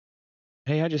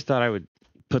Hey, I just thought I would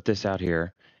put this out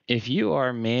here. If you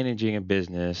are managing a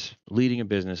business, leading a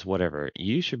business, whatever,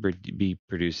 you should be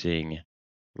producing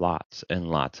lots and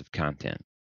lots of content,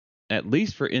 at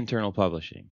least for internal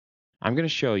publishing. I'm going to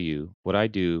show you what I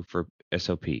do for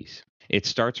SOPs. It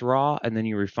starts raw and then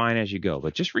you refine as you go,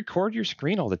 but just record your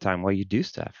screen all the time while you do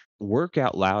stuff. Work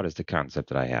out loud is the concept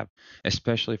that I have,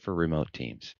 especially for remote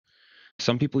teams.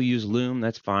 Some people use Loom,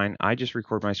 that's fine. I just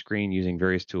record my screen using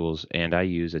various tools, and I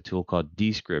use a tool called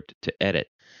Descript to edit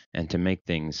and to make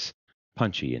things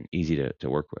punchy and easy to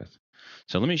work with.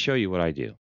 So let me show you what I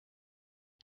do.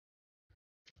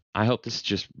 I hope this is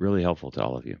just really helpful to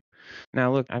all of you.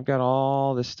 Now, look, I've got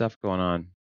all this stuff going on,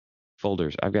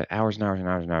 folders. I've got hours and hours and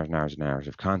hours and hours and hours and hours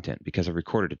of content because I've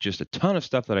recorded just a ton of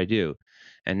stuff that I do.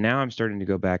 And now I'm starting to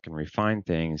go back and refine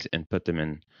things and put them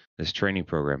in this training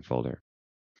program folder.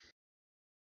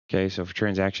 Okay, so for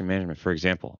transaction management, for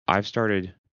example,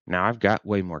 now I've got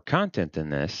way more content than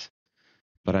this,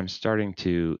 but I'm starting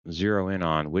to zero in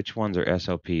on which ones are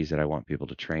SOPs that I want people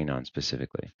to train on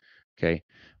specifically. Okay,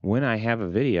 when I have a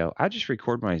video, I just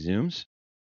record my Zooms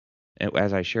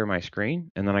as I share my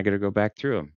screen, and then I got to go back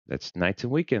through them. That's nights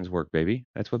and weekends work, baby.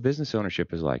 That's what business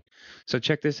ownership is like. So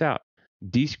check this out.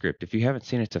 Descript, if you haven't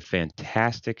seen it, it's a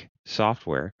fantastic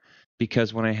software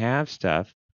because when I have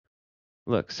stuff,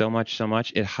 look, so much,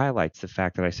 it highlights the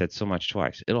fact that I said so much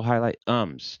twice. It'll highlight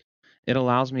ums. It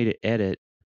allows me to edit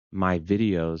my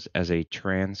videos as a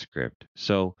transcript.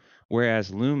 So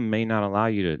whereas Loom may not allow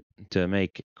you to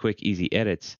make quick, easy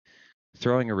edits,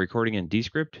 throwing a recording in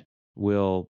Descript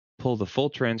will pull the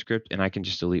full transcript and I can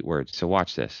just delete words. So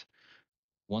watch this.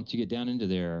 Once you get down into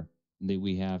there,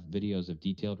 we have videos of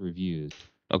detailed reviews.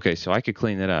 Okay, so I could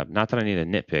clean that up. Not that I need a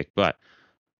nitpick, but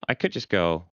I could just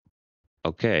go,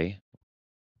 okay,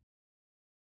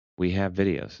 we have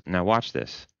videos. Now watch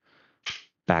this.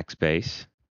 Backspace,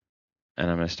 and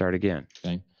I'm going to start again.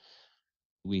 Okay.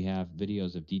 We have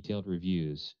videos of detailed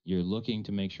reviews. You're looking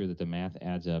to make sure that the math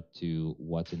adds up to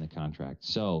what's in the contract.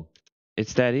 So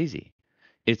it's that easy.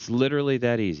 It's literally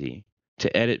that easy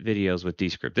to edit videos with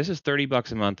Descript. This is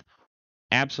 $30 a month.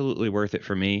 Absolutely worth it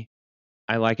for me.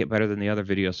 I like it better than the other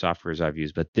video softwares I've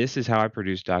used, but this is how I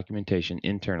produce documentation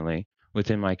internally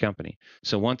within my company.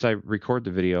 So once I record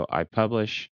the video, I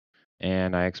publish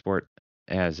and I export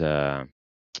as an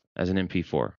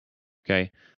MP4.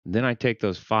 Okay. Then I take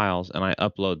those files and I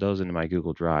upload those into my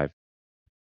Google Drive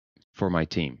for my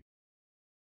team.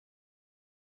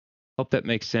 Hope that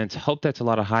makes sense. Hope that's a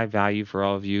lot of high value for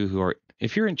all of you who are,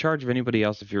 if you're in charge of anybody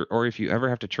else, if you ever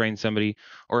have to train somebody,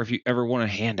 or if you ever want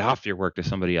to hand off your work to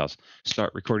somebody else,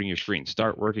 start recording your screen,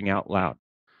 start working out loud.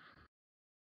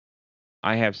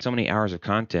 I have so many hours of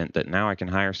content that now I can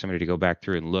hire somebody to go back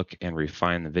through and look and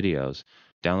refine the videos.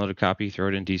 Download a copy, throw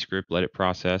it in Descript, let it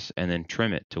process, and then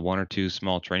trim it to one or two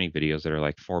small training videos that are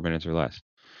like 4 minutes or less.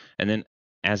 And then,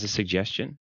 as a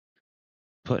suggestion,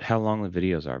 put how long the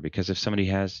videos are. Because if somebody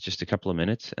has just a couple of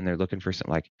minutes and they're looking for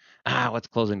something like, what's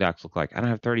closing docs look like? I don't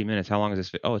have 30 minutes. How long is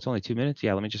this? Oh, it's only 2 minutes?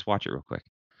 Yeah, let me just watch it real quick.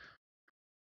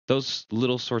 Those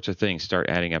little sorts of things start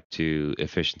adding up to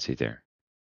efficiency there.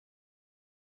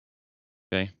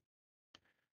 Okay.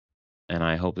 And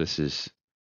I hope this is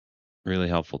really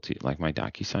helpful to you. Like my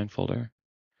DocuSign folder.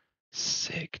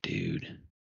 Sick, dude.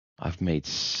 I've made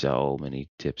so many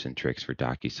tips and tricks for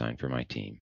DocuSign for my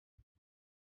team.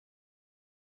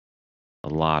 A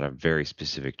lot of very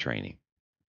specific training.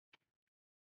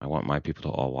 I want my people to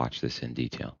all watch this in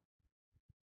detail.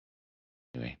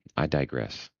 Anyway, I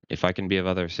digress. If I can be of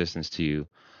other assistance to you,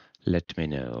 let me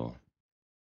know.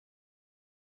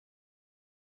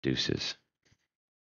 Deuces.